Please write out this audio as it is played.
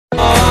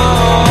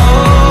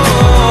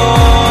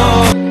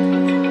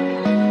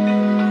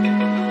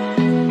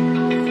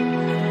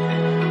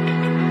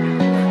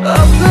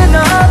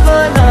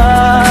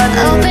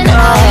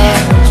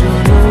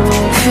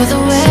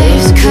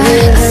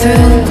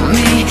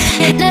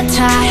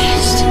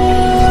hypnotized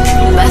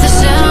by the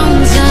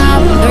sounds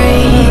I'm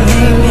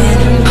breathing in.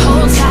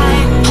 Hold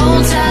tight,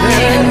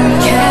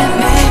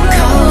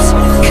 chemicals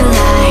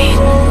collide.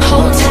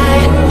 Hold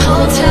tight,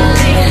 hold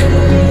tight,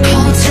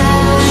 hold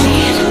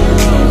tight.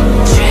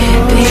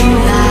 Dripping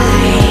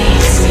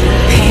lights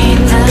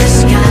paint the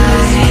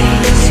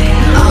skies,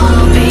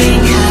 all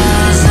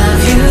because of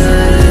you.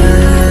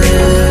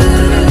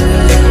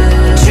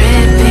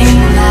 Dripping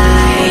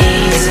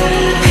lights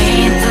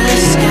paint the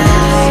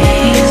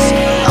skies,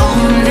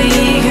 only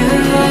you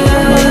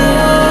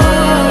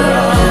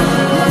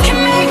can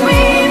make me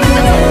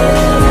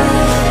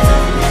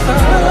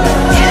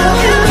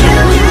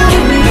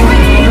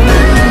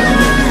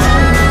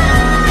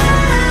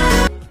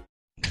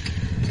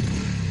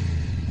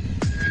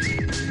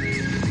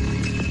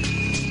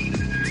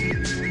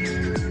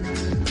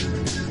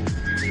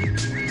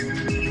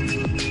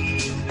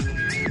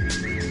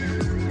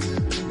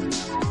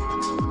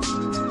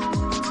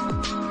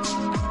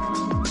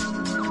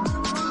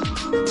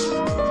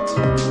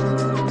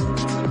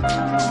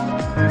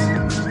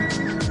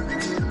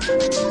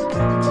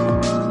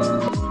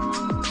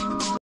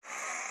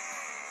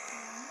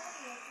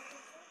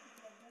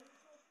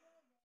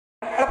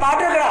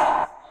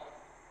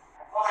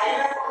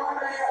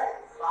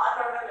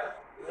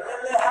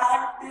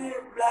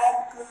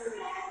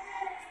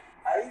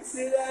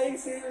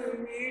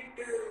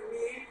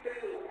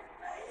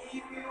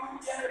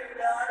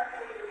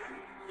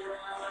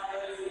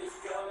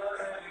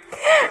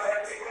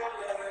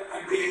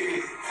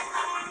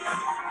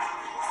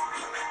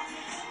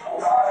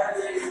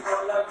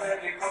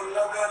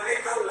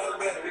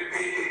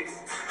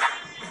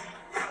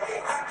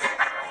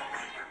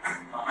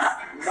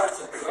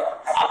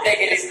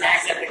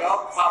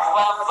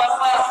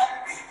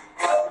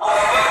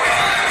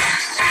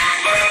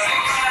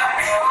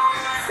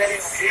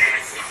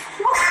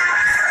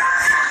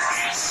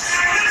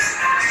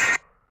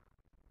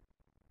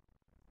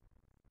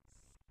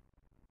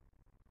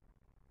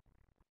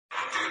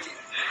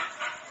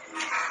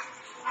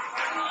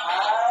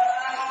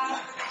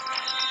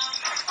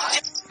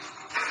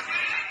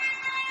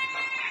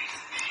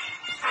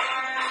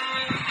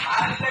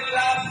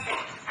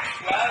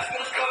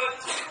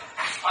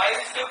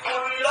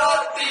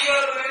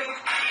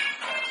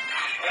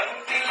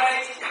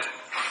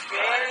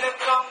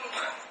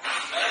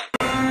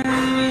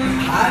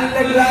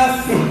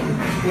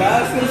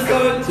glass is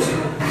covered,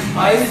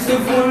 ice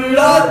full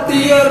of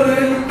tear,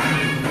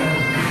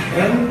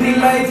 empty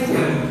light,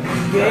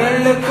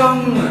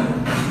 welcome.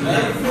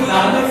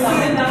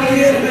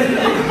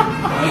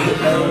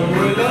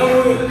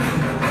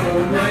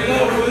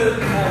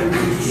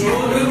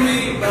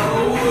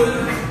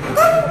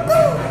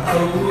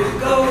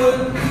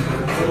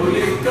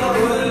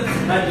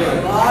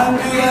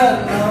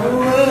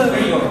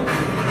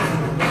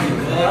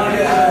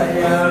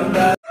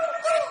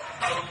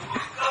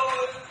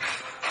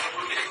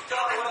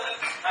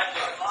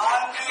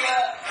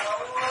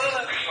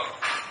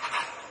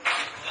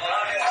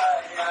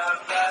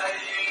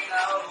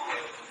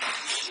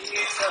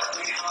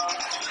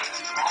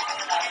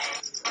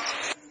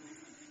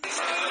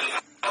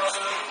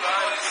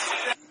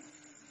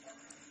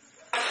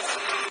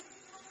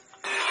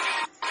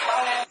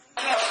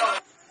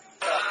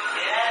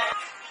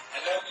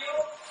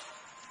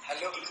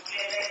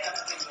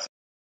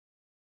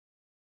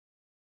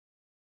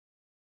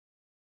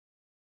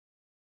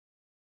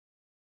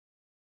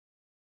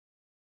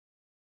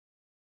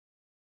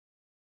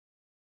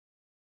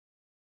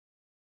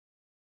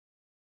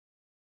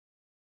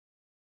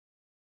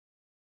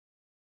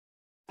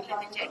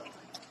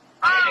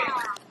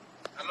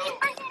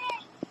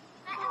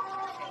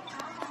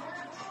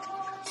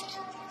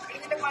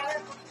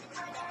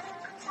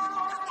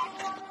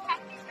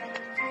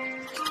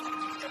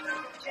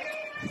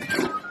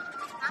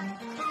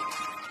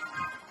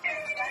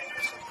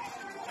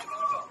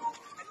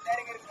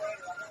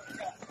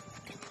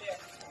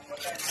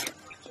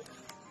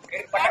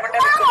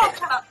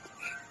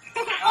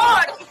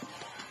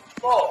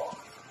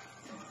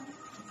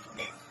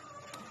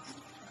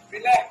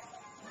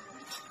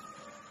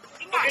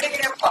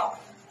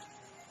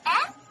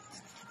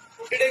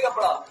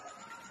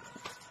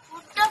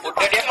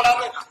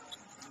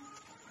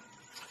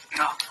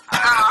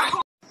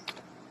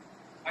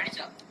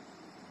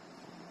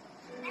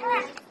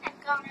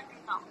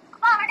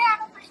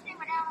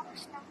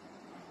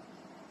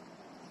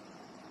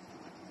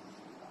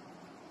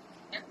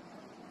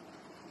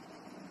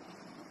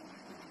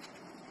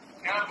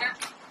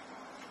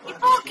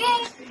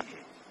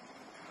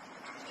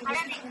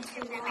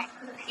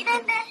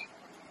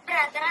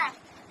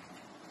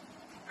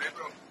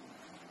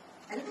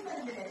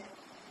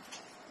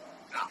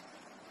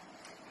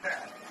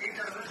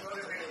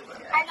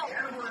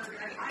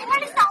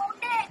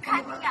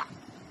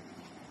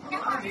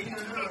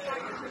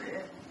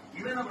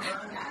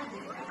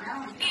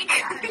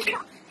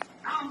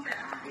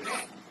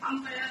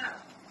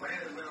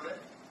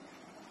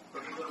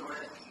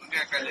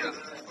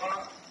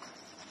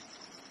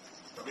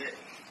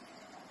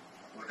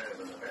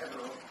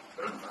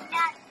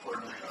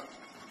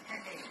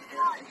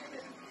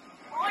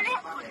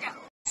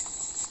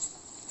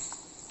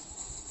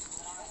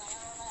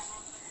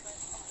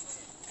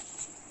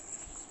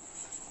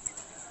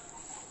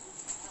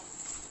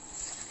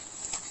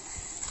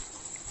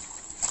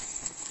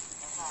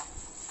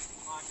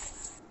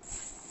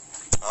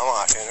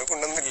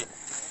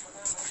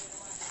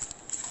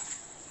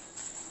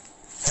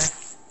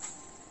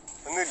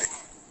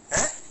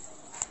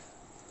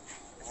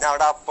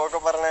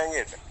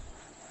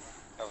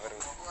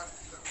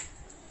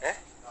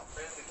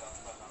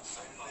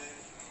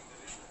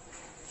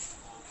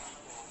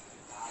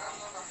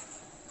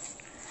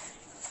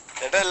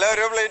 ചേട്ടാ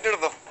എല്ലാവരും plate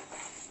എടുത്തോ.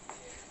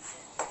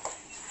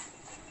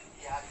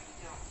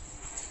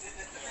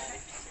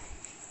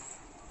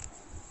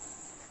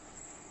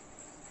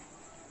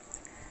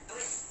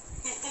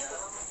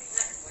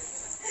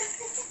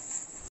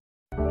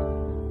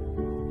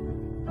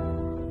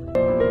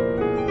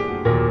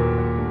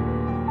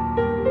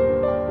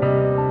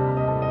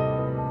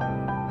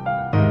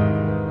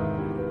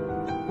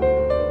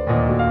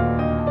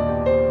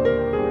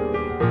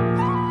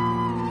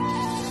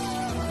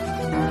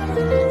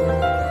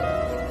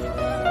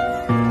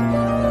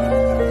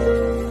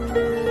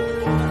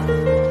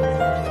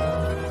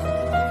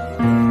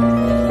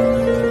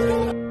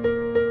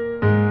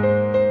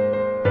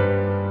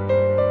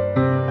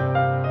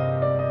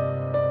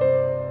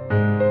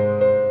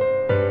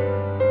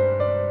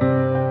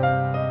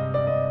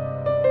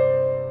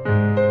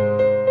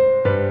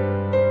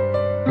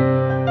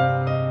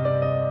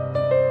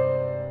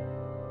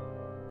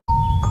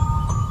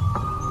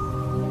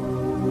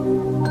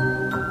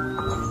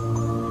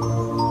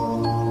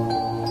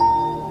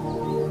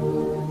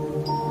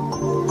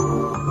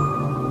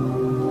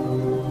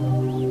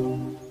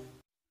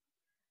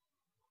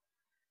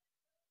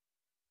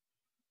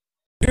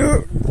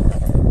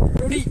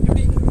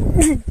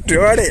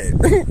 ഒരുപാട്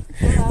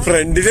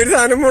ഫ്രണ്ടിലൊരു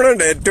സാധനം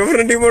പോണുണ്ട്. ഏറ്റവും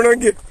ഫ്രണ്ടിൽ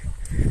പോണോക്ക്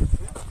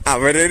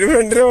അവരൊരു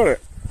ഫ്രണ്ടില് പോണ്.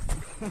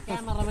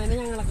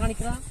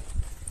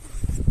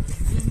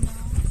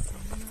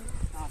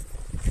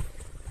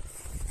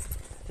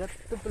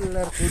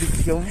 പിള്ളേർ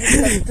കുടിക്കും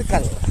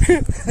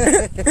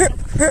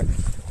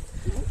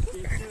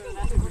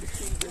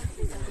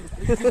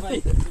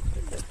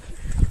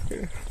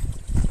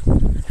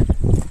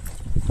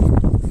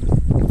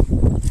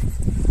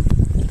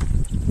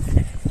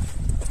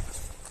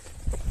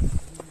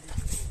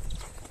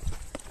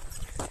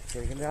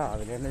ശരിക്കും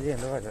രാവിലെ തന്നെ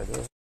ചെയ്യേണ്ട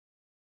പരിപാടി.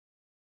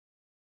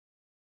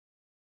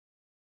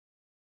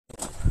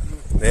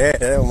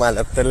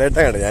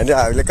 മലത്തല്ലേട്ടാണ്. ഞാൻ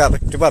രാവിലെ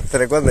കറക്റ്റ്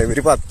 10:30 വന്നത്.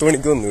 ഇവര് 10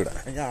 മണിക്ക് വന്നു ഇവിടെ.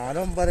 ഞാൻ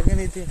 9:30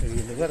 എണീറ്റ്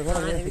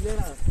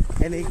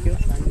എണീക്കും.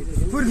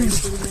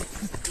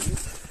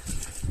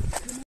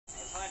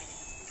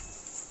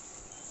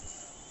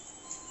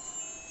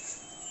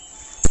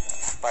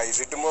 പൈസ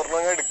ഇട്ടും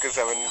പറഞ്ഞ എടുക്ക്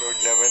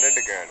 7-11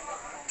 എടുക്കാണ്.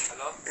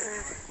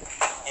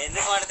 എന്ത്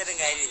പാടത്തിട്ടും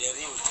കാര്യമില്ല.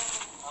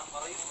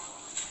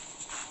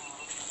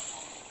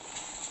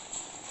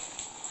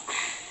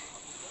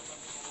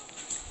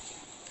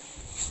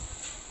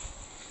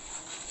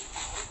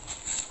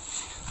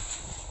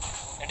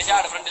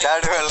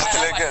 ചാട്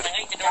വെള്ളത്തിലേക്ക്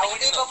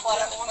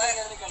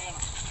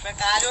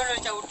കാലുകൊണ്ട്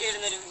ചവിട്ടി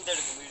വരുന്നൊരു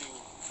ഇതെടുക്കും വീഡിയോ.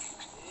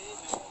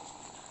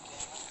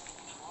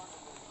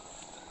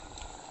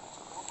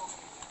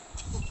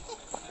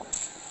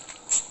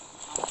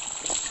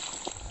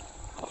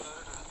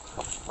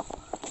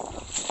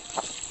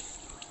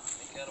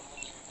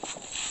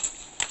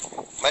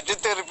 മറ്റു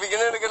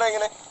തെറിപ്പിക്കണ എടുക്കണ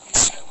എങ്ങനെ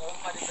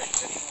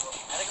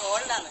അതൊക്കെ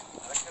ഓൾഡാണ്.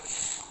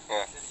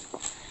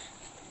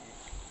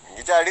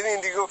 ഈ ചാടി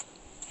നീന്തിക്കോ.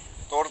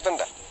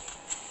 തോർത്തണ്ട.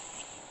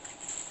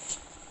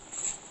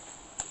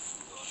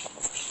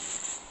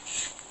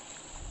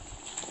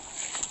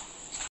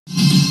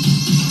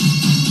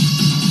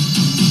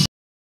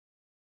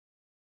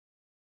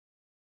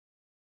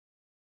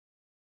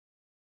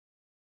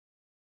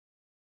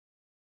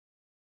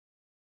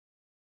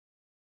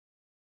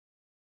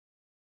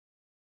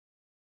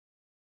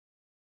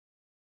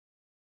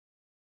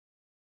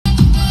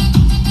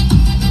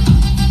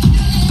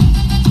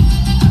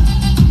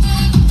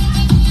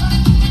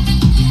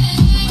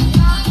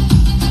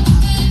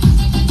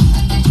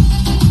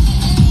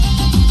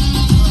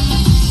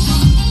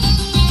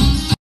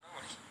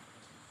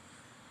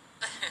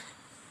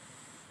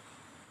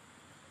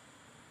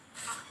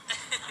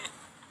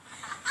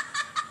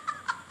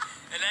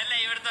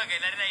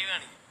 എല്ലാരും ലൈവ്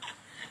കാണി.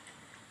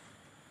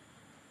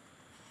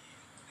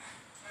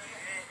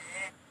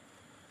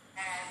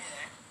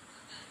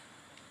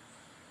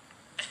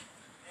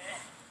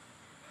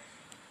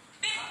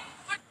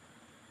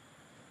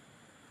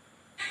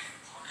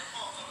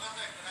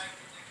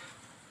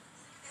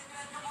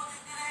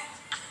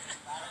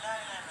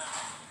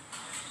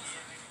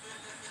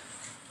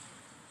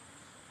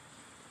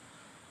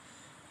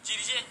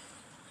 ചിരിച്ചേ.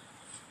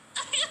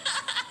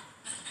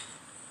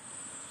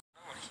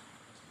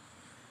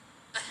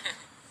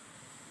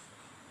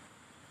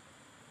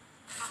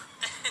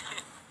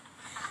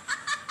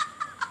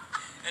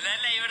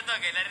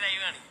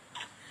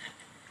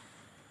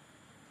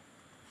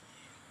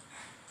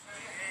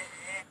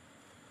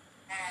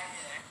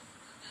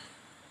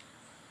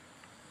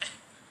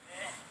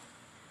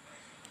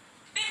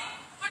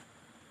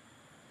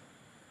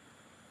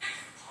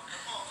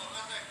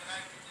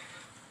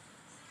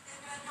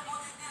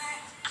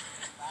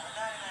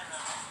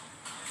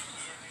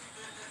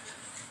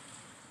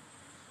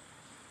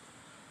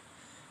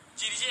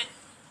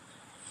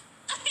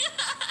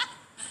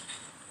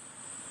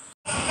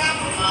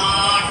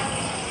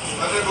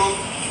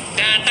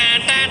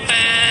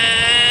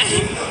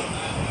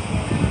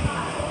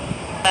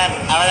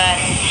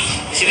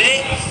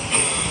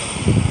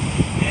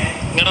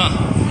 ഇങ്ങടോ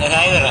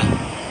ഹായ് പറ.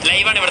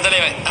 ലൈവാണ് ഇവിടുത്തെ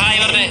ലൈവ്. ഹായ്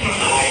പറഞ്ഞേ.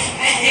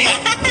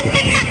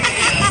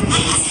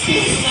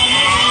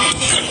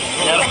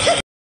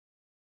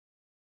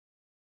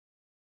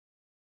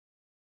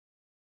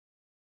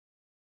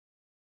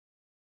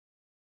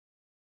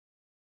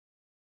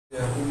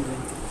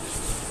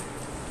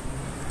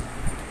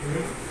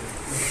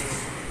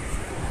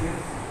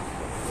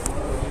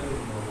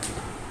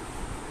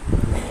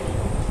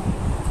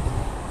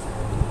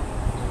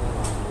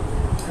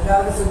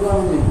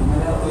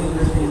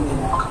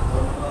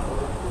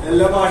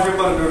 എല്ലാ ഭാഷയും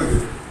പറഞ്ഞു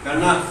കൊടുക്കും.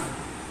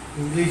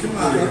 ഇംഗ്ലീഷും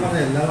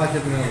എല്ലാ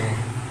ഭാഷയും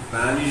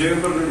സ്പാനിഷും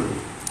പറഞ്ഞു കൊടുക്കും.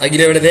 അഖിൽ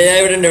എവിടെ?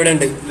 ഇവിടെ ഉണ്ട്, ഇവിടെ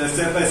ഉണ്ട്.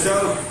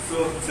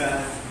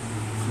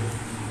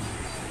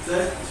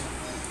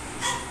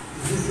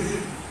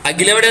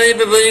 അഖിൽ എവിടെയാ?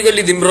 ഇപ്പൊ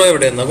ലിതിൻ ബ്രോ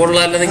എവിടെയാ?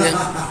 കൊള്ളാല്ല നിങ്ങ.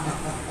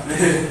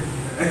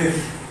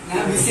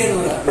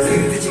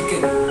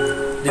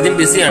 Lithin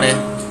ബിസിയാണേ.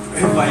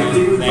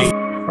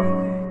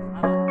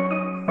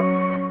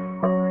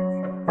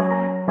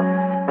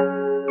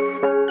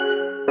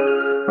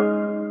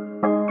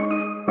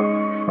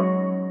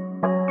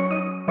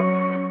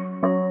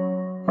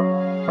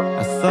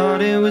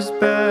 Thought it was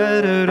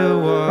better to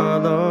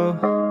wallow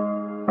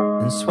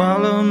and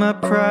swallow my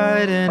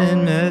pride and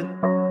admit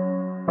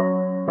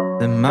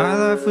that my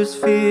life was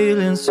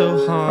feeling so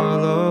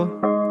hollow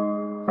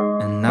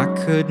and I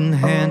couldn't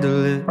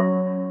handle it.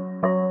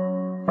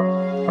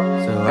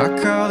 So I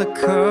called a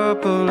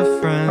couple of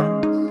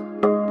friends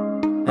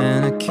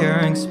and a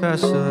caring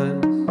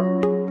specialist,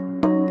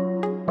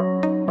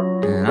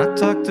 and I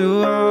talked through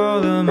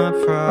all of my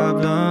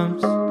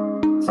problems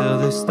till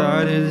they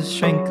started to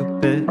shrink a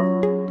bit.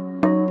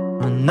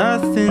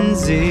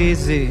 Nothing's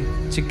easy,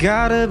 but you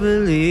gotta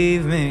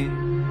believe me,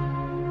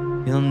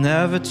 you'll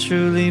never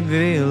truly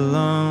be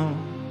alone.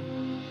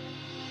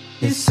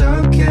 It's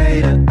okay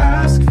to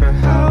ask for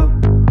help,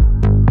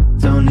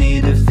 don't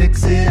need to fix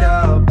it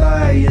all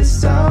by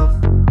yourself.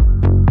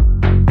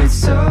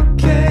 It's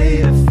okay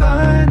to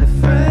find a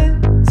friend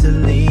to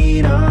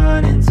lean on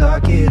and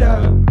talk it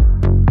out,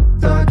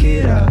 talk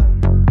it out.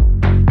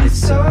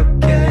 It's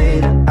okay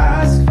to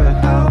ask for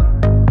help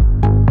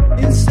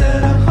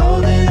instead of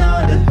holding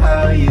on to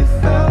how you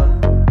felt.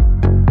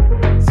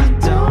 So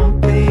don't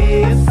be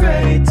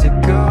afraid to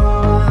go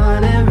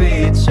on and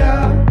reach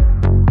out.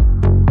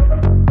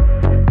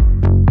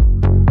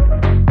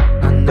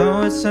 I know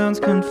it sounds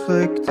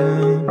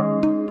conflicting,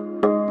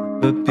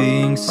 but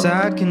being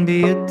sad can be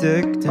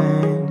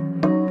addicting.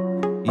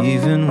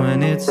 Even when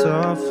it's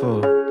awful,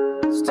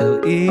 still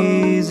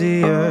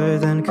easier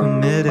than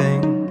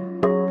committing.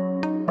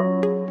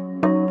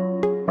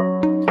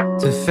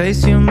 To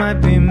face you might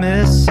be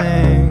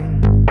missing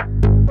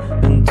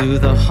and do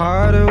the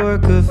harder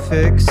work of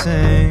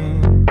fixing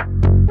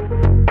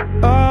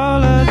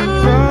all of the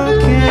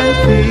broken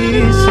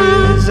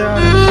pieces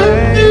out of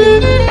place.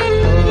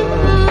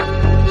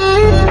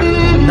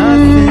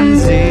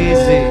 Nothing's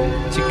easy,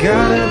 but you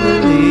gotta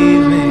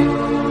believe me,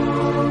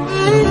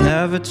 you'll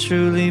never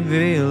truly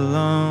be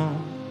alone.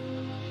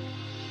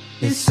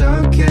 It's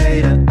okay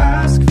to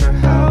ask for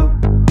help,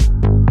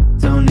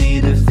 don't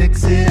need to fix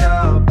it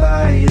all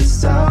by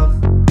yourself.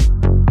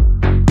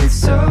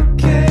 It's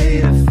okay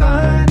to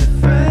find a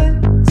friend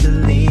to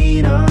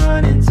lean on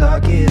and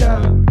talk it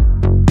out,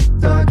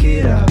 talk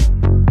it out.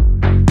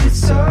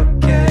 It's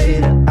okay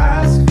to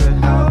ask for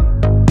help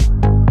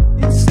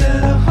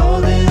instead of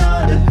holding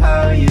on to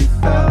how you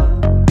felt.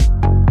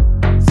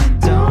 So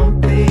don't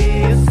be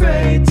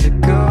afraid to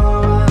go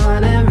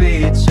on and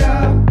reach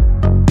out.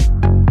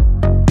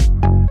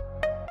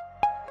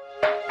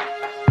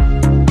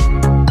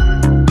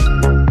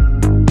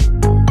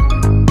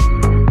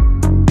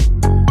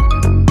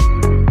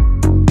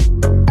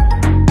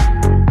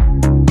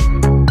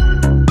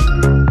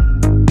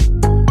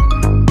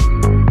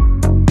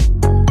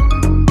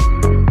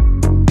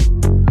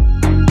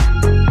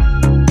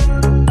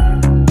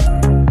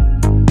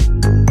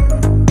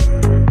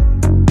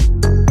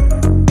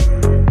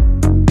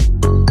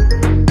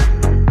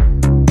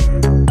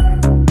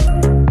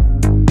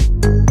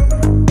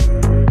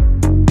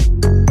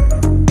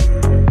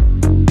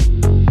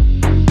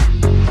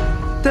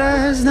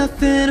 There's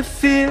nothing to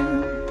fear.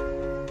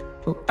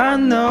 Oh, I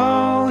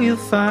know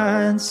you'll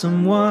find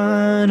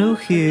someone who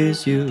hears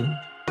you.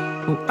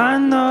 Oh, I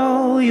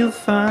know you'll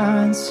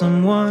find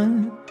someone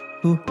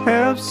who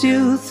helps you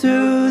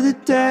through the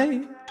day.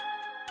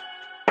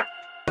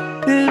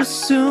 It'll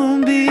soon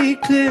be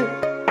clear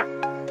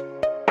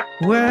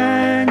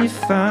when you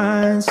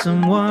find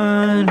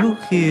someone who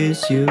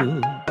hears you.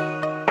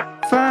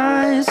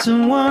 Find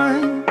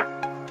someone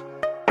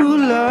who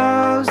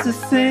loves the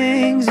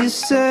things you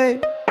say.